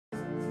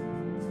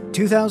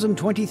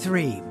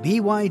2023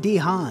 BYD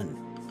HAN.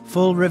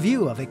 Full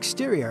review of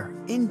exterior,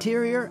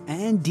 interior,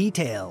 and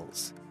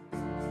details.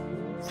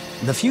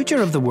 The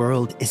future of the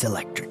world is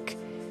electric,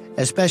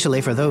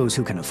 especially for those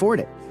who can afford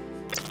it.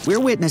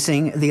 We're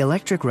witnessing the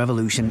electric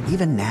revolution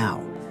even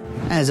now,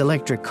 as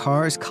electric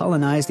cars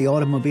colonize the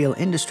automobile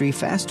industry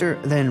faster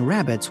than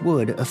rabbits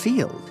would a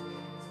field.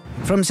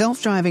 From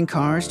self-driving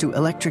cars to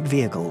electric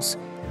vehicles,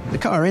 the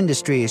car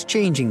industry is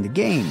changing the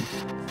game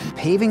and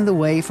paving the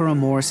way for a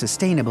more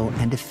sustainable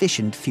and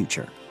efficient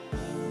future.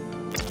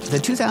 The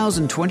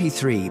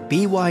 2023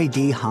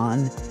 BYD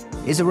HAN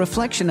is a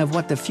reflection of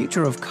what the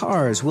future of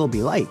cars will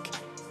be like,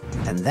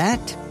 and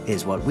that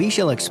is what we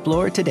shall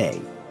explore today.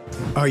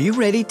 Are you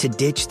ready to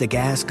ditch the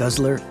gas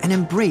guzzler and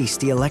embrace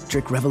the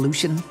electric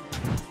revolution?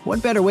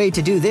 What better way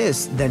to do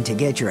this than to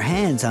get your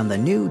hands on the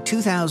new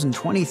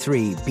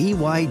 2023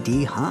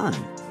 BYD HAN?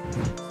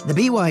 The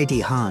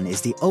BYD HAN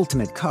is the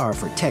ultimate car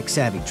for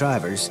tech-savvy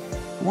drivers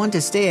who want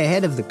to stay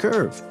ahead of the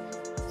curve.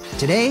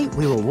 Today,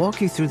 we will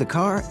walk you through the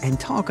car and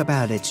talk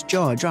about its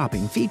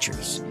jaw-dropping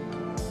features.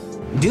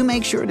 Do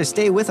make sure to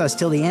stay with us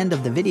till the end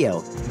of the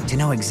video to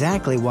know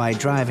exactly why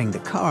driving the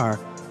car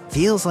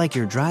feels like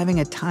you're driving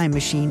a time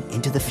machine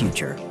into the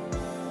future.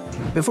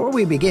 Before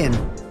we begin,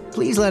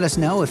 please let us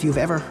know if you've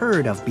ever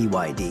heard of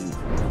BYD.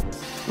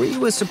 Were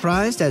you as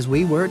surprised as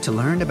we were to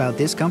learn about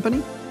this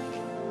company?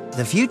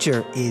 The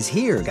future is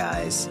here,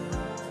 guys.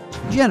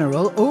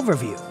 General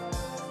overview.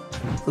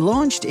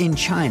 Launched in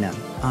China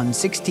on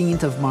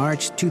 16th of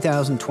March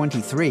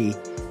 2023,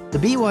 the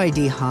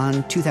BYD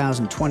HAN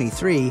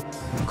 2023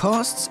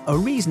 costs a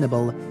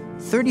reasonable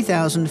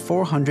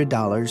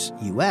 $30,400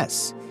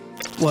 US.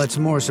 What's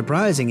more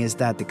surprising is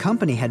that the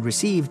company had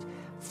received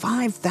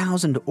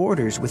 5,000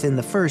 orders within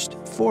the first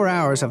 4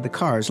 hours of the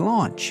car's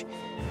launch,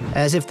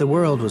 as if the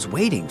world was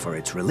waiting for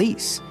its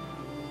release.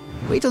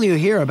 Wait till you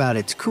hear about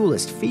its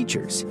coolest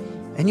features,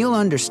 and you'll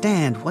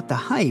understand what the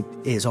hype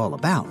is all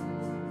about.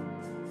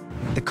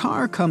 The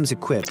car comes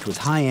equipped with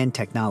high-end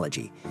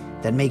technology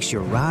that makes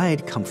your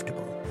ride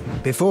comfortable.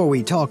 Before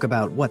we talk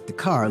about what the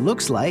car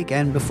looks like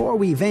and before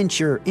we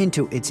venture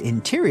into its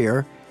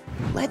interior,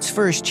 let's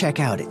first check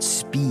out its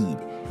speed,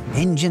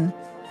 engine,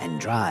 and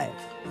drive.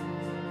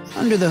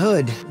 Under the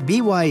hood,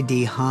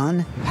 BYD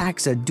HAN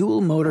packs a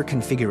dual-motor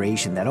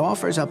configuration that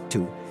offers up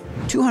to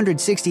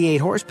 268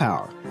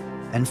 horsepower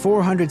and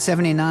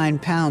 479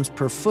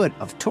 pounds-per-foot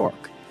of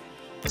torque.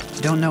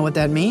 Don't know what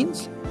that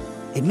means?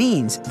 It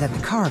means that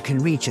the car can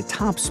reach a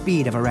top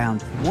speed of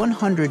around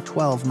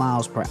 112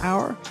 miles per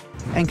hour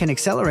and can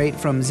accelerate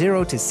from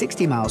 0 to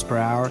 60 miles per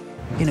hour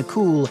in a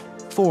cool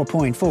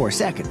 4.4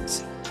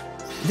 seconds.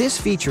 This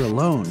feature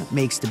alone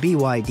makes the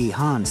BYD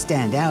HAN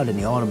stand out in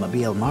the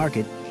automobile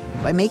market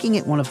by making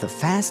it one of the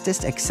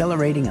fastest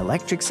accelerating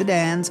electric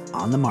sedans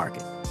on the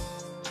market.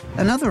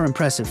 Another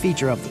impressive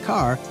feature of the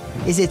car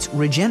is its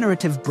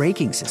regenerative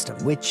braking system,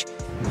 which,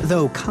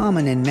 though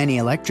common in many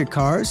electric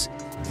cars,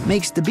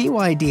 makes the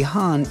BYD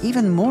HAN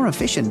even more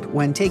efficient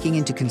when taking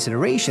into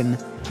consideration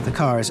the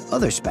car's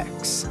other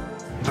specs.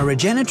 A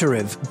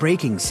regenerative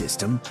braking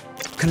system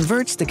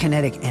converts the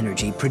kinetic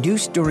energy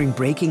produced during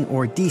braking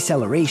or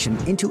deceleration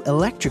into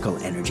electrical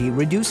energy,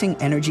 reducing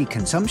energy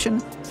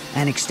consumption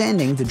and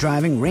extending the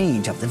driving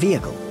range of the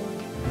vehicle.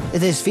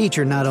 This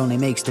feature not only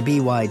makes the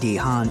BYD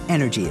HAN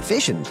energy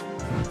efficient,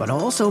 but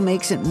also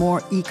makes it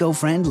more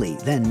eco-friendly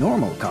than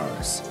normal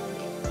cars.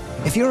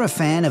 If you're a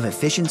fan of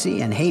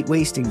efficiency and hate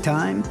wasting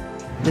time,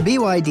 the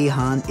BYD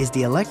HAN is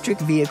the electric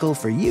vehicle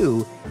for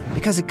you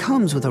because it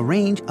comes with a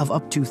range of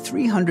up to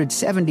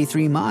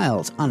 373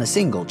 miles on a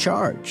single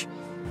charge.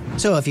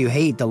 So if you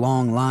hate the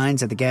long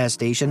lines at the gas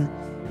station,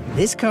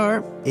 this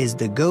car is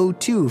the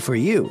go-to for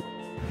you.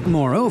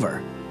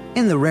 Moreover,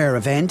 in the rare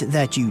event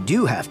that you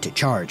do have to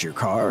charge your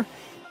car,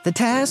 the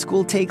task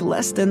will take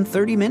less than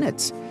 30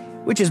 minutes,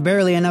 which is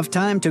barely enough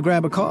time to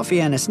grab a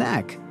coffee and a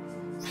snack.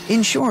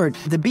 In short,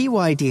 the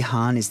BYD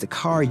HAN is the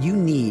car you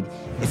need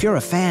if you're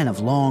a fan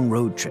of long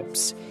road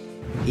trips.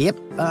 Yep,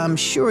 I'm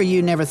sure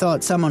you never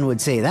thought someone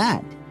would say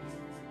that.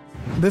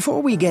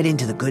 Before we get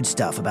into the good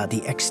stuff about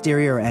the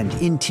exterior and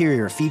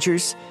interior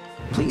features,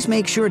 please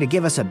make sure to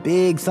give us a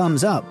big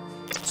thumbs up,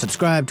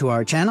 subscribe to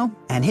our channel,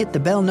 and hit the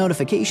bell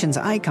notifications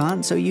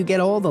icon so you get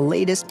all the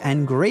latest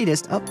and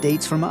greatest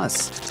updates from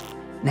us.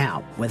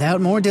 Now,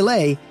 without more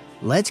delay,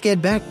 let's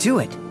get back to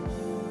it.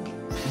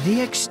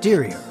 The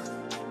exterior.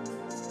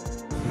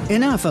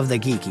 Enough of the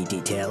geeky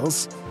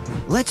details.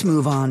 Let's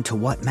move on to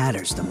what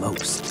matters the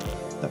most: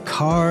 the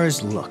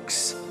car's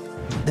looks.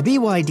 The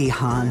BYD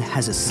HAN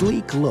has a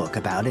sleek look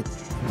about it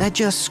that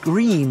just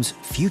screams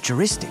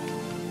futuristic.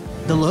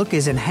 The look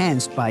is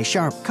enhanced by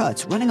sharp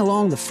cuts running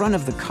along the front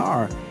of the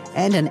car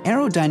and an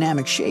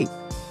aerodynamic shape.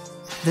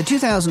 The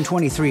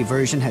 2023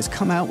 version has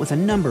come out with a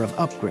number of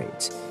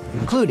upgrades,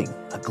 including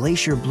a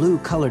glacier blue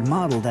colored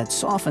model that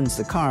softens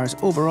the car's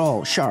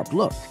overall sharp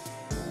look.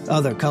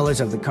 Other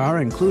colors of the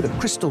car include a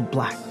crystal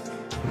black,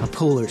 a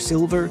polar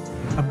silver,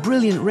 a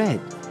brilliant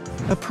red,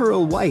 a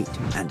pearl white,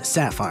 and a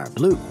sapphire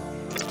blue.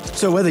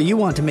 So whether you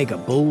want to make a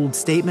bold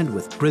statement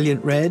with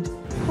brilliant red,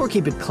 or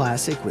keep it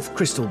classic with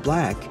crystal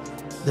black,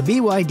 the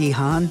BYD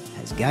Han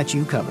has got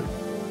you covered.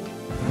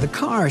 The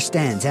car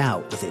stands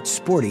out with its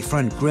sporty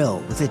front grille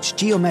with its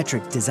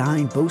geometric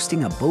design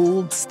boasting a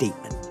bold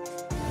statement.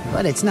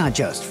 But it's not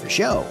just for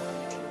show.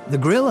 The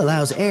grille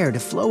allows air to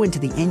flow into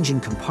the engine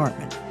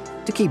compartment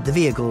to keep the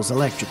vehicle's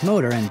electric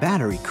motor and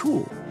battery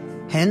cool,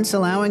 hence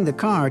allowing the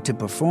car to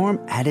perform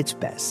at its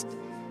best.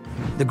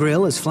 The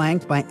grille is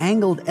flanked by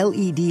angled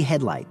LED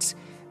headlights,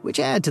 which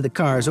add to the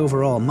car's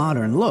overall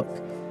modern look.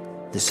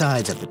 The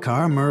sides of the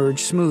car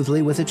merge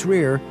smoothly with its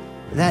rear,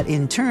 that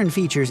in turn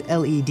features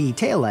LED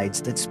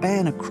taillights that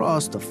span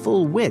across the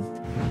full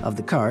width of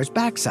the car's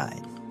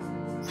backside.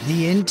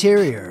 The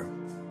interior.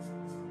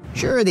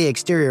 Sure, the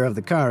exterior of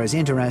the car is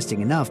interesting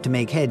enough to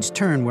make heads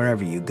turn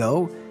wherever you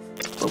go,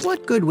 but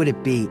what good would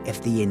it be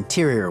if the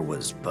interior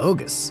was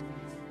bogus?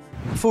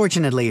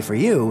 Fortunately for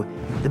you,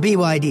 the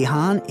BYD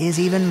Han is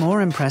even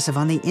more impressive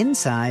on the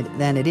inside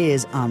than it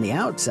is on the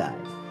outside.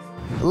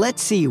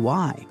 Let's see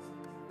why.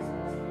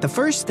 The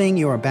first thing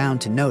you are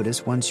bound to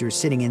notice once you're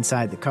sitting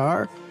inside the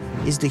car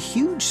is the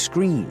huge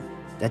screen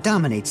that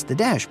dominates the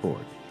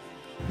dashboard.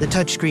 The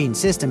touchscreen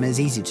system is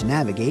easy to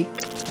navigate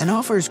and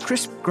offers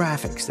crisp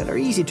graphics that are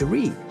easy to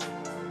read.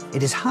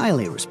 It is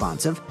highly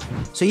responsive,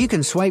 so you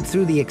can swipe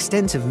through the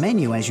extensive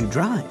menu as you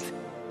drive.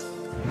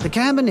 The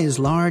cabin is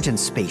large and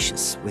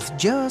spacious, with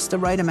just the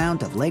right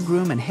amount of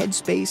legroom and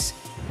headspace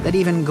that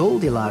even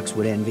Goldilocks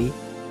would envy.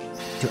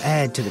 To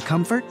add to the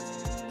comfort,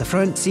 the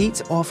front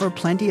seats offer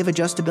plenty of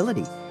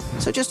adjustability,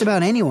 so just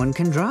about anyone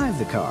can drive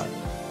the car.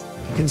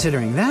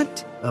 Considering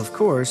that, of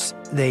course,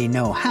 they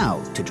know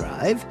how to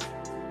drive.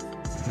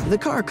 The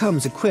car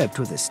comes equipped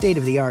with a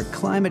state-of-the-art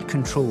climate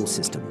control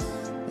system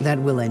that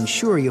will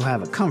ensure you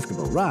have a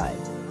comfortable ride,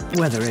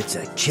 whether it's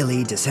a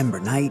chilly December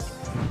night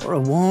or a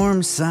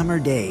warm summer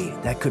day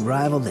that could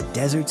rival the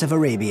deserts of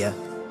Arabia.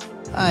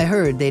 I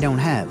heard they don't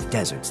have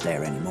deserts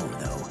there anymore,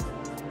 though.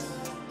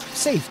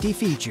 Safety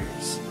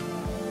features.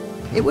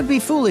 It would be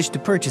foolish to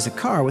purchase a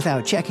car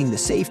without checking the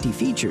safety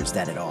features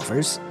that it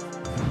offers.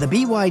 The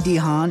BYD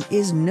Han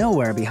is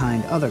nowhere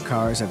behind other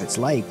cars of its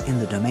like in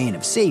the domain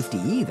of safety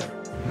either.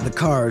 The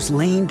car's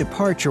lane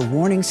departure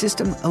warning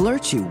system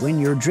alerts you when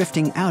you're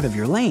drifting out of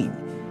your lane,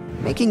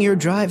 making your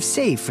drive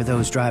safe for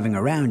those driving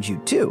around you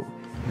too,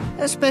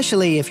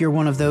 especially if you're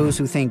one of those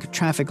who think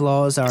traffic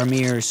laws are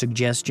mere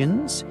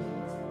suggestions.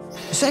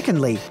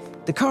 Secondly,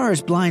 the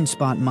car's blind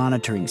spot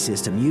monitoring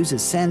system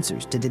uses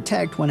sensors to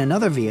detect when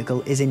another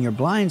vehicle is in your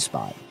blind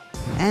spot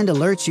and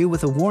alerts you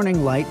with a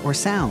warning light or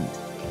sound,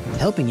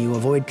 helping you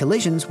avoid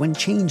collisions when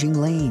changing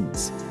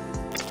lanes.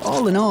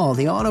 All in all,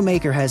 the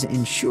automaker has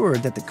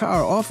ensured that the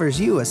car offers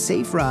you a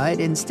safe ride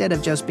instead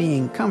of just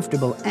being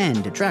comfortable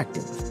and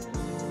attractive.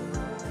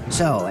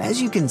 So,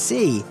 as you can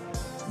see,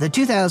 the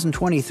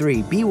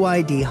 2023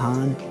 BYD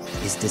Han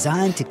is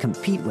designed to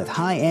compete with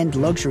high-end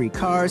luxury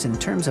cars in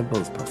terms of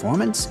both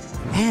performance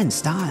and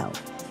style.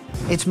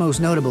 Its most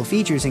notable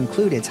features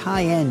include its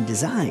high-end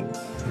design,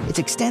 its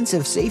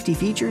extensive safety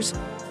features,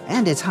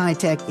 and its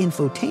high-tech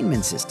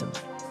infotainment system.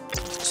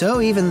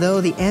 So even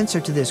though the answer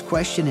to this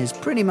question is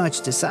pretty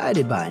much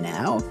decided by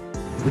now,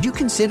 would you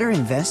consider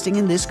investing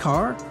in this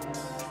car?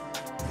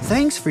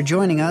 Thanks for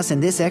joining us in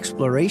this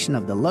exploration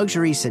of the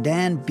luxury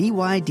sedan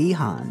BYD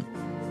Han.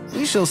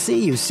 We shall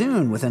see you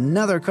soon with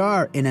another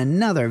car in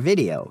another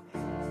video.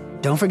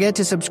 Don't forget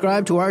to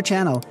subscribe to our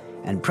channel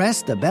and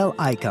press the bell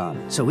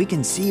icon so we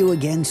can see you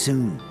again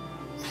soon.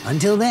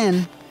 Until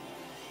then,